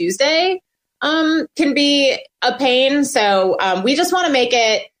on a Tuesday can be a pain. So we just want to make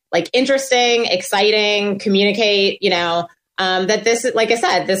it like interesting, exciting, communicate, that this is, like I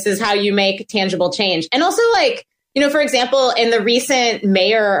said, this is how you make tangible change. And also like, for example, in the recent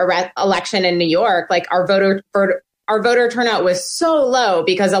mayor election in New York, like our voter turnout was so low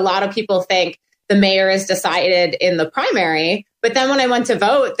because a lot of people think the mayor is decided in the primary. But then when I went to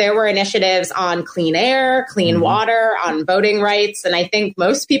vote, there were initiatives on clean air, clean water, on voting rights. And I think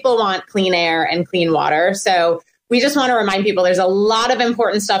most people want clean air and clean water. So we just want to remind people there's a lot of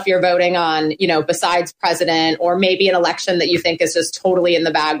important stuff you're voting on, you know, besides president, or maybe an election that you think is just totally in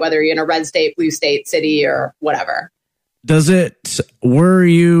the bag, whether you're in a red state, blue state, city, or whatever. Does it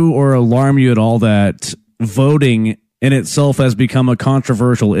worry you or alarm you at all that voting in itself has become a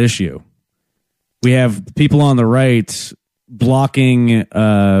controversial issue? We have people on the right blocking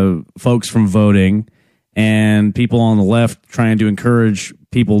folks from voting, and people on the left trying to encourage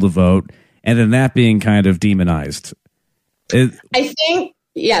people to vote, and then that being kind of demonized. I think,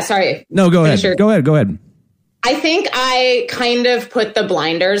 sorry. No, go ahead. Go ahead. I think I kind of put the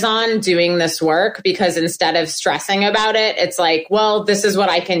blinders on doing this work because instead of stressing about it, it's like, well, this is what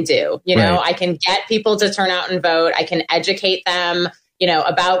I can do. You know, I can get people to turn out and vote. I can educate them, you know,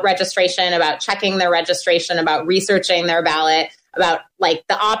 about registration, about checking their registration, about researching their ballot, about like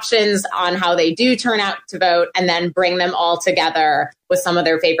the options on how they do turn out to vote, and then bring them all together with some of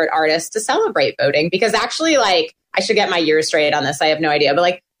their favorite artists to celebrate voting. Because actually, like, I should get my years straight on this. I have no idea. But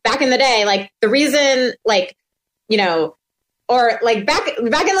like back in the day, like the reason, like, you know, or like back in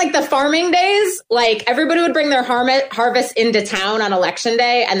like the farming days, like everybody would bring their harvest into town on election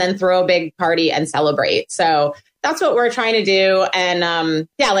day and then throw a big party and celebrate. So that's what we're trying to do. And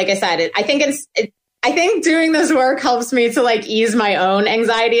like I said, I think doing this work helps me to like ease my own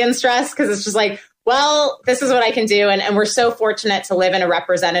anxiety and stress, because it's just like, well, this is what I can do. And we're so fortunate to live in a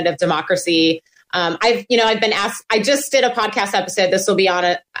representative democracy. I've been asked, I just did a podcast episode. This will be out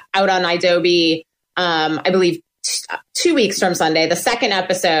on Adobe, I believe 2 weeks from Sunday, the second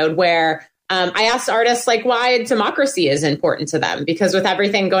episode, where I asked artists like why democracy is important to them, because with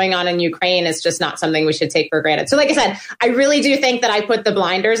everything going on in Ukraine, it's just not something we should take for granted. So like I said, I really do think that I put the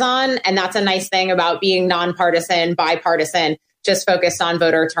blinders on, and that's a nice thing about being nonpartisan, bipartisan, just focused on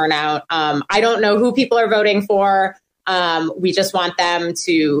voter turnout. I don't know who people are voting for. We just want them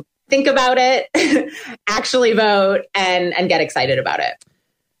to think about it, actually vote, and get excited about it.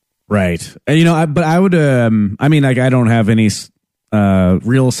 Right. You know, but I would, I mean, like, I don't have any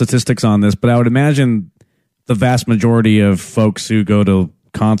real statistics on this, but I would imagine the vast majority of folks who go to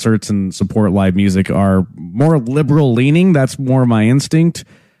concerts and support live music are more liberal leaning. That's more my instinct,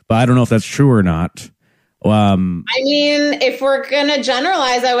 but I don't know if that's true or not. I mean, if we're going to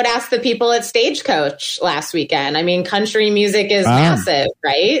generalize, I would ask the people at Stagecoach last weekend. I mean, country music is massive,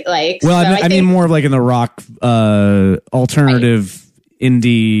 right? Like, well, so I mean more of like in the rock, alternative,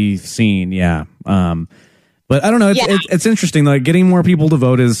 indie scene. Yeah. But I don't know. It's interesting. Like getting more people to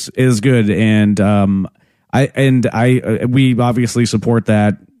vote is good. And, we obviously support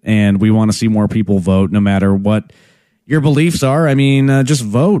that, and we want to see more people vote no matter what your beliefs are. I mean, just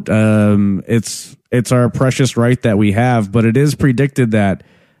vote. It's our precious right that we have, but it is predicted that,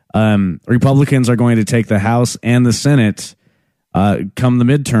 Republicans are going to take the House and the Senate, come the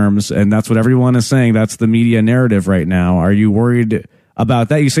midterms. And that's what everyone is saying. That's the media narrative right now. Are you worried about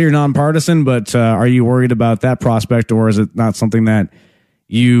that? You say you're nonpartisan, but are you worried about that prospect, or is it not something that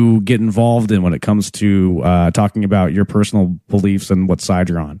you get involved in when it comes to talking about your personal beliefs and what side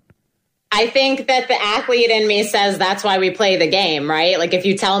you're on? I think that the athlete in me says that's why we play the game, right? Like if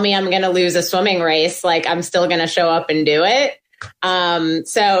you tell me I'm going to lose a swimming race, like I'm still going to show up and do it.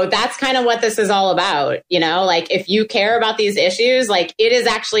 So that's kind of what this is all about. You know, like if you care about these issues, like it is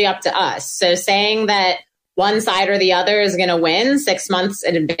actually up to us. So saying that one side or the other is going to win 6 months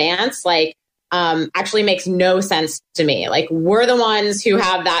in advance, like, actually makes no sense to me. Like we're the ones who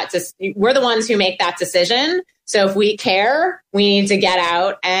have that, we're the ones who make that decision. So if we care, we need to get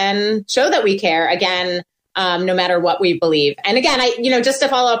out and show that we care again, no matter what we believe. And again, just to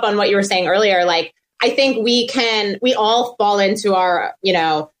follow up on what you were saying earlier, like, I think we all fall into our,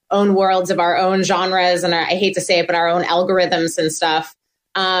 own worlds of our own genres. And I hate to say it, but our own algorithms and stuff.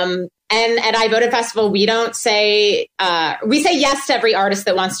 And at I Voted Festival, we don't say, we say yes to every artist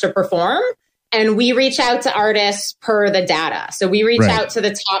that wants to perform. And we reach out to artists per the data. So we reach out to the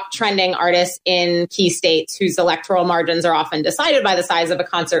top trending artists in key states whose electoral margins are often decided by the size of a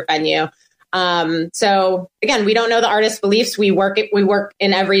concert venue. So again, we don't know the artist's beliefs. We work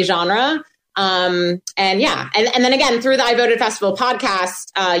in every genre. And then again, through the I Voted Festival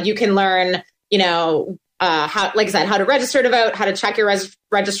podcast, you can learn, how, like I said, how to register to vote, how to check your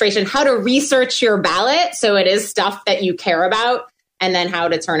registration, how to research your ballot. So it is stuff that you care about, and then how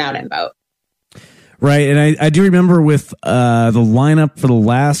to turn out and vote. Right. And I do remember with the lineup for the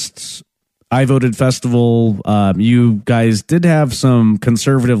last I Voted Festival, you guys did have some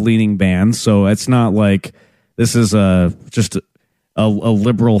conservative leaning bands. So it's not like this is just a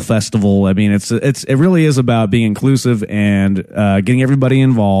liberal festival. I mean, it really is about being inclusive and getting everybody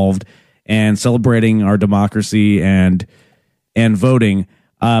involved and celebrating our democracy and voting.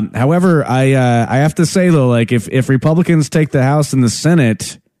 However, I have to say though, like if Republicans take the House and the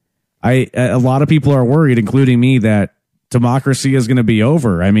Senate, a lot of people are worried, including me, that democracy is going to be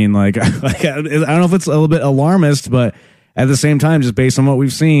over. I mean, like I don't know if it's a little bit alarmist, but at the same time, just based on what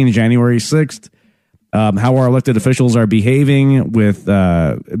we've seen, January 6th, how our elected officials are behaving with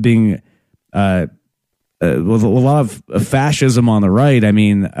being with a lot of fascism on the right. I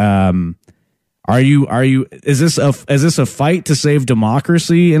mean, is this a fight to save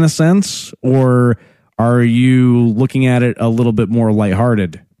democracy in a sense, or are you looking at it a little bit more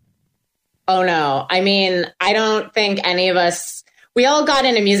lighthearted? Oh, no. I mean, I don't think any of us, we all got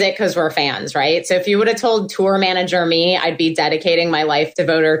into music because we're fans, right? So if you would have told tour manager me I'd be dedicating my life to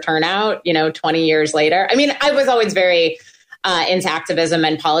voter turnout, 20 years later. I mean, I was always very into activism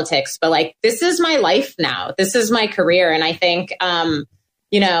and politics, but like, this is my life now. This is my career. And I think,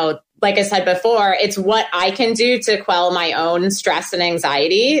 like I said before, it's what I can do to quell my own stress and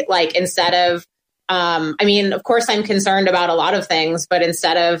anxiety. Like instead of, of course I'm concerned about a lot of things, but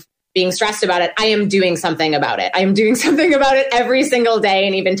instead of being stressed about it, I am doing something about it. I am doing something about it every single day.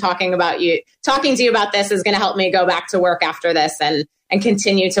 And even talking to you about this is going to help me go back to work after this and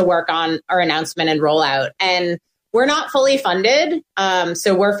continue to work on our announcement and rollout. And we're not fully funded.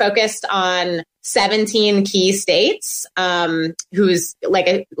 So we're focused on 17 key states, whose, like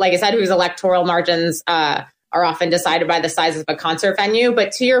I said, whose electoral margins are often decided by the size of a concert venue.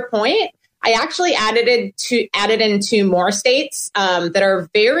 But to your point, I actually added in 2 more states that are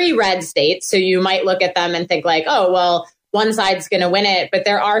very red states. So you might look at them and think like, oh, well, one side's going to win it. But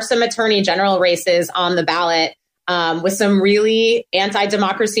there are some attorney general races on the ballot with some really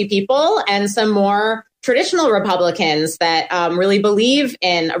anti-democracy people and some more traditional Republicans that really believe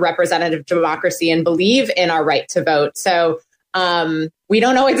in a representative democracy and believe in our right to vote. So we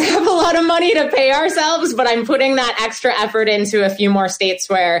don't always have a lot of money to pay ourselves, but I'm putting that extra effort into a few more states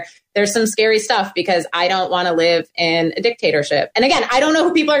where there's some scary stuff because I don't want to live in a dictatorship. And again, I don't know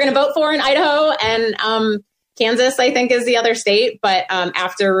who people are going to vote for in Idaho, and Kansas, I think, is the other state. But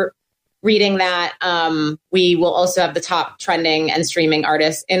after reading that, we will also have the top trending and streaming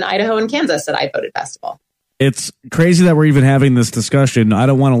artists in Idaho and Kansas at iVoted Festival. It's crazy that we're even having this discussion. I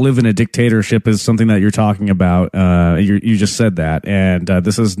don't want to live in a dictatorship is something that you're talking about. You just said that. And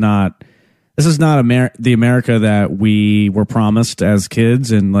this is not the America that we were promised as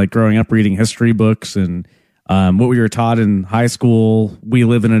kids and like growing up reading history books and what we were taught in high school. We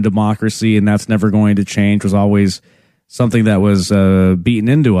live in a democracy and that's never going to change was always something that was beaten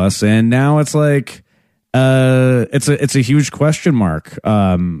into us. And now it's like it's a huge question mark.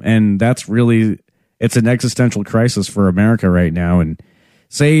 And that's really it's an existential crisis for America right now. And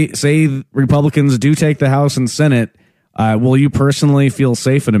say Republicans do take the House and Senate, will you personally feel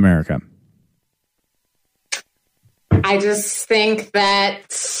safe in America? I just think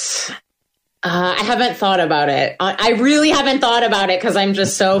that I haven't thought about it. I really haven't thought about it because I'm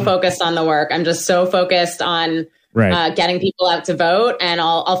just so focused on the work. I'm just so focused on getting people out to vote. And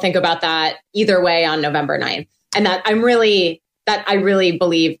I'll think about that either way on November 9th. And that I really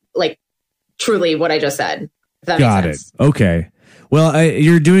believe like truly what I just said. If that Got makes sense. It. Okay. Well,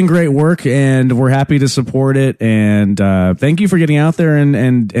 you're doing great work and we're happy to support it. And thank you for getting out there and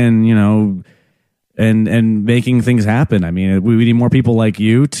making things happen. I mean, we need more people like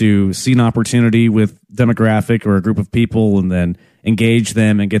you to see an opportunity with demographic or a group of people and then engage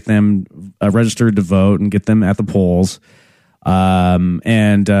them and get them registered to vote and get them at the polls.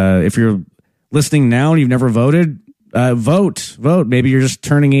 If you're listening now and you've never voted, vote. Maybe you're just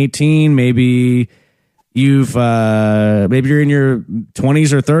turning 18. Maybe you're in your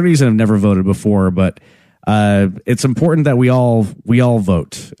 20s or 30s and have never voted before, but it's important that we all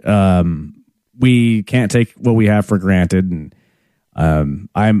vote. We can't take what we have for granted, and I'm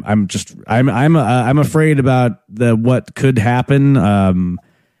afraid about what could happen.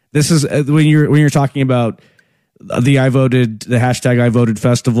 This is when you're talking about the hashtag I voted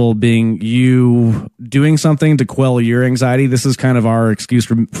festival being you doing something to quell your anxiety. This is kind of our excuse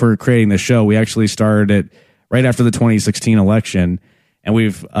for creating the show. We actually started it right after the 2016 election, and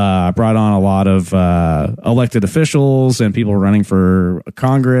we've brought on a lot of elected officials and people running for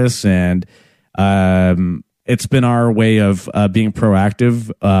Congress, and it's been our way of being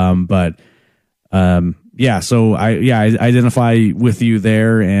proactive. So I identify with you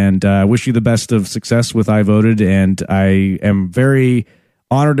there and wish you the best of success with iVoted. And I am very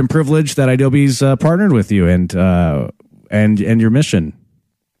honored and privileged that Adobe's partnered with you and your mission.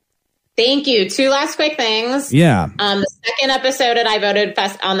 Thank you. 2 last quick things. Yeah. The second episode at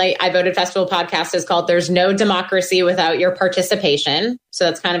on the I Voted Festival podcast is called "There's No Democracy Without Your Participation." So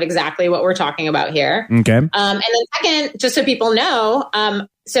that's kind of exactly what we're talking about here. Okay. And then second, just so people know,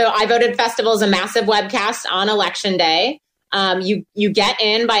 so I Voted Festival is a massive webcast on Election Day. You get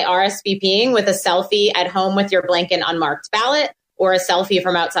in by RSVPing with a selfie at home with your blank and unmarked ballot, or a selfie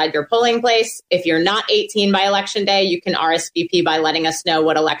from outside your polling place. If you're not 18 by Election Day, you can RSVP by letting us know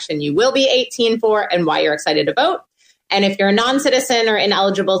what election you will be 18 for and why you're excited to vote. And if you're a non-citizen or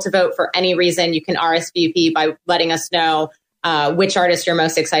ineligible to vote for any reason, you can RSVP by letting us know which artist you're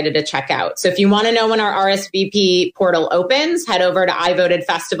most excited to check out. So if you want to know when our RSVP portal opens, head over to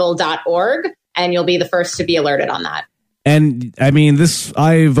ivotedfestival.org and you'll be the first to be alerted on that. And I mean, this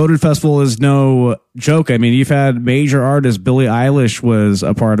I Voted Festival is no joke. I mean, you've had major artists. Billie Eilish was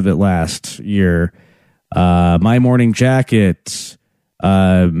a part of it last year. My Morning Jacket.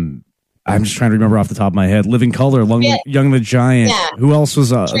 I'm just trying to remember off the top of my head. Living Color, Young the Giant. Yeah. Who else was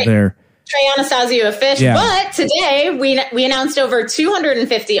there? Trey Anastasio of Fish. Yeah. But today we announced over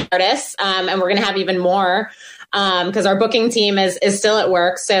 250 artists, and we're going to have even more. Because our booking team is still at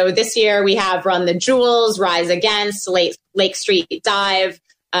work. So this year we have Run the Jewels, Rise Against, Lake Street Dive,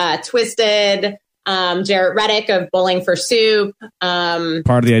 Twisted, Jarrett Reddick of Bowling for Soup. Part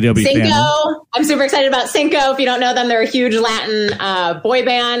of the IDW Cinco. family. I'm super excited about Cinco. If you don't know them, they're a huge Latin boy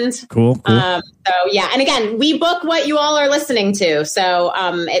band. Cool. So yeah, and again, we book what you all are listening to. So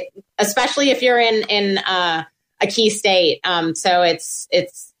especially if you're in a key state. So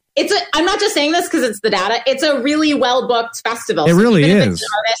I'm not just saying this because it's the data. It's a really well booked festival. It really is. If it's an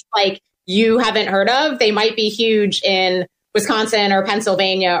artist like you haven't heard of, they might be huge in Wisconsin or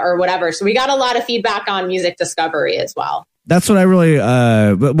Pennsylvania or whatever. So we got a lot of feedback on music discovery as well. That's what I really.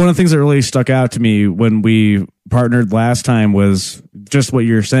 One of the things that really stuck out to me when we partnered last time was just what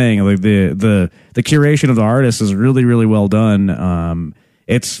you're saying. Like the curation of the artists is really, really well done.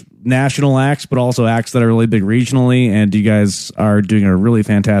 It's national acts, but also acts that are really big regionally, and you guys are doing a really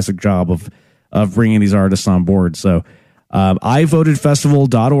fantastic job of bringing these artists on board. So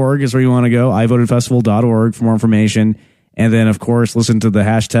ivotedfestival.org is where you want to go, ivotedfestival.org for more information. And then, of course, listen to the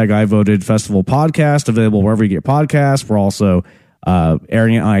hashtag iVotedFestival podcast, available wherever you get podcasts. We're also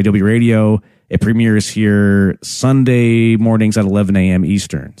airing it on IW Radio. It premieres here Sunday mornings at 11 a.m.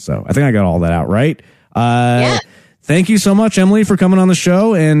 Eastern. So I think I got all that out right. Yeah. Thank you so much, Emily, for coming on the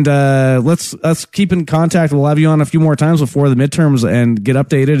show, and let's keep in contact. We'll have you on a few more times before the midterms and get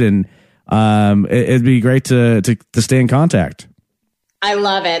updated, and it'd be great to stay in contact. I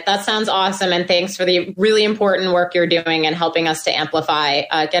love it. That sounds awesome, and thanks for the really important work you're doing and helping us to amplify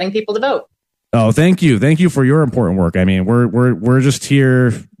getting people to vote. Oh, thank you for your important work. I mean, we're just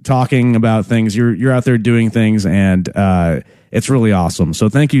here talking about things. You're out there doing things, and it's really awesome. So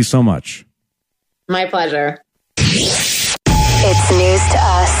thank you so much. My pleasure. It's news to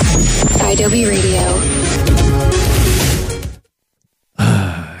us. IW Radio.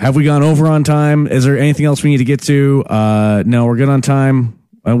 Have we gone over on time? Is there anything else we need to get to? No, we're good on time.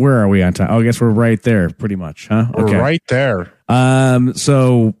 Where are we on time? Oh, I guess we're right there, pretty much, huh? Okay. We're right there.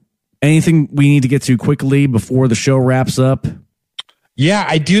 So anything we need to get to quickly before the show wraps up? Yeah,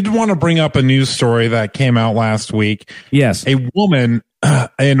 I did want to bring up a news story that came out last week. Yes. A woman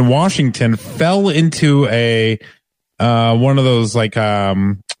in Washington fell into a one of those like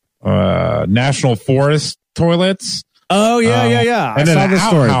national forest toilets. Oh yeah. And in an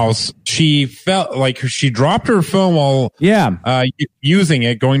outhouse, she felt like she dropped her phone while using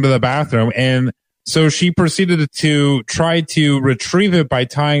it, going to the bathroom, and so she proceeded to try to retrieve it by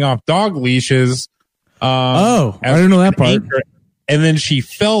tying off dog leashes. I didn't know that part. And then she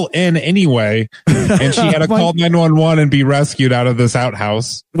fell in anyway, and she had to call 911 and be rescued out of this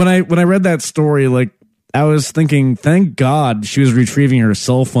outhouse. When I read that story, like I was thinking, thank God she was retrieving her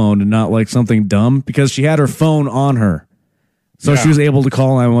cell phone and not like something dumb, because she had her phone on her, so she was able to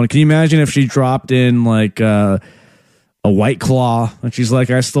call 911. Can you imagine if she dropped in like a White Claw and she's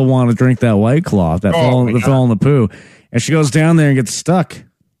like, I still want to drink that White Claw that fell in the poo, and she goes down there and gets stuck.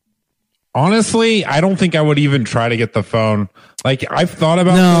 Honestly, I don't think I would even try to get the phone. Like, I've thought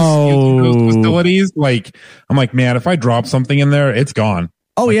about this, using those facilities. Like, I'm like, man, if I drop something in there, it's gone.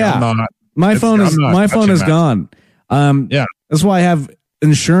 Oh, like, yeah. My phone is gone. Yeah. That's why I have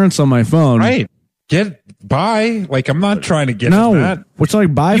insurance on my phone. Right. Buy. Like, I'm not trying to get that. Which,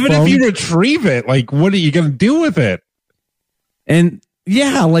 like, buy even phone. If you retrieve it, like, what are you going to do with it? And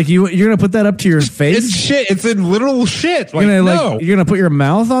yeah, like you're going to put that up to your face? It's shit. It's in literal shit. Like, you're going to put your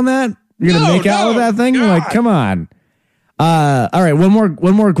mouth on that? You're going to make out with that thing? God. Like, come on. All right, one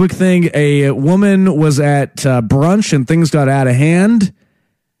more quick thing. A woman was at brunch and things got out of hand.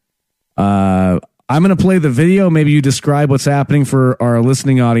 I'm going to play the video. Maybe you describe what's happening for our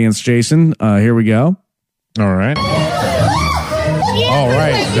listening audience, Jason. Here we go. All right. All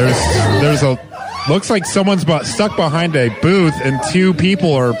right. There's a looks like someone's stuck behind a booth, and two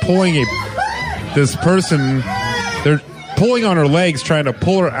people are pulling this person. They're pulling on her legs, trying to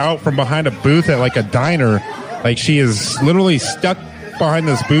pull her out from behind a booth at like a diner. Like she is literally stuck behind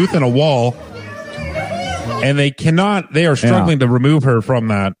this booth in a wall, and they are struggling to remove her from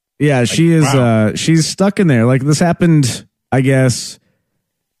that. Yeah, she is. Wow. She's stuck in there. Like this happened, I guess.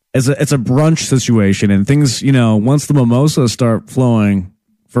 It's a brunch situation, and things, once the mimosas start flowing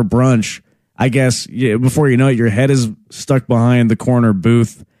for brunch, I guess before you know it, your head is stuck behind the corner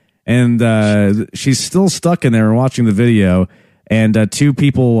booth, and she's still stuck in there watching the video. And two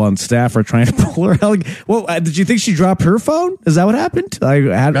people on staff are trying to pull her out. Like, well, did you think she dropped her phone? Is that what happened?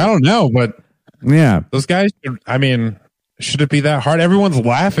 I don't know, but yeah, those guys. I mean, should it be that hard? Everyone's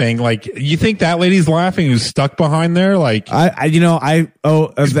laughing. Like, you think that lady's laughing who's stuck behind there? Like, she's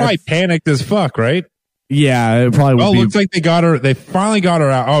probably panicked as fuck, right? Yeah, it probably would. Well, looks like they got her. They finally got her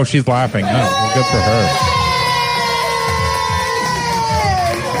out. Oh, she's laughing. Oh, well, good for her.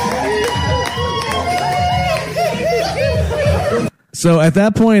 So at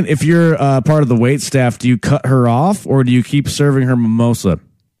that point, if you're part of the wait staff, do you cut her off or do you keep serving her mimosa?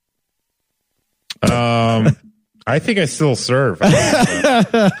 I think I still serve.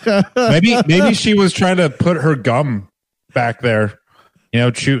 maybe she was trying to put her gum back there.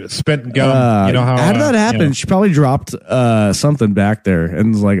 Spent gum. How did that happen? She probably dropped something back there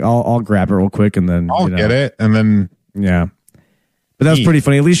and was like, "I'll grab it real quick and then I'll get it." And then yeah. But that was pretty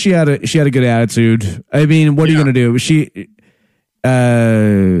funny. At least she had a good attitude. I mean, what are you gonna do?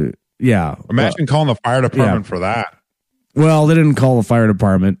 Imagine calling the fire department for that. Well, they didn't call the fire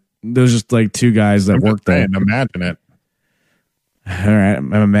department. There's just like two guys that worked there. Imagine it. All right,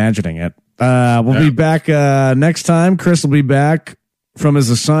 I'm imagining it. We'll be back next time. Chris will be back from his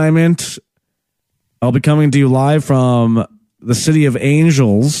assignment. I'll be coming to you live from the City of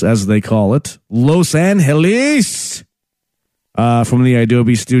Angels, as they call it, Los Angeles, from the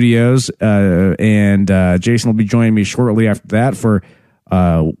Adobe Studios. And Jason will be joining me shortly after that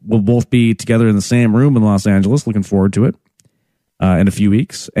we'll both be together in the same room in Los Angeles. Looking forward to it. In a few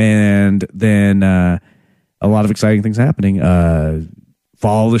weeks, and then a lot of exciting things happening.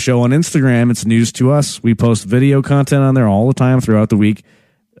 Follow the show on Instagram. It's News to Us. We post video content on there all the time throughout the week.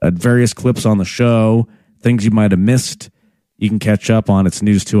 Various clips on the show, things you might have missed. You can catch up on It's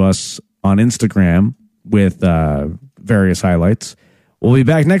News to Us on Instagram with various highlights. We'll be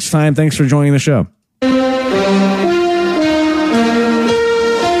back next time. Thanks for joining the show.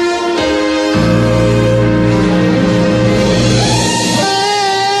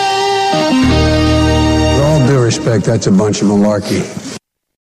 Respect, that's a bunch of malarkey.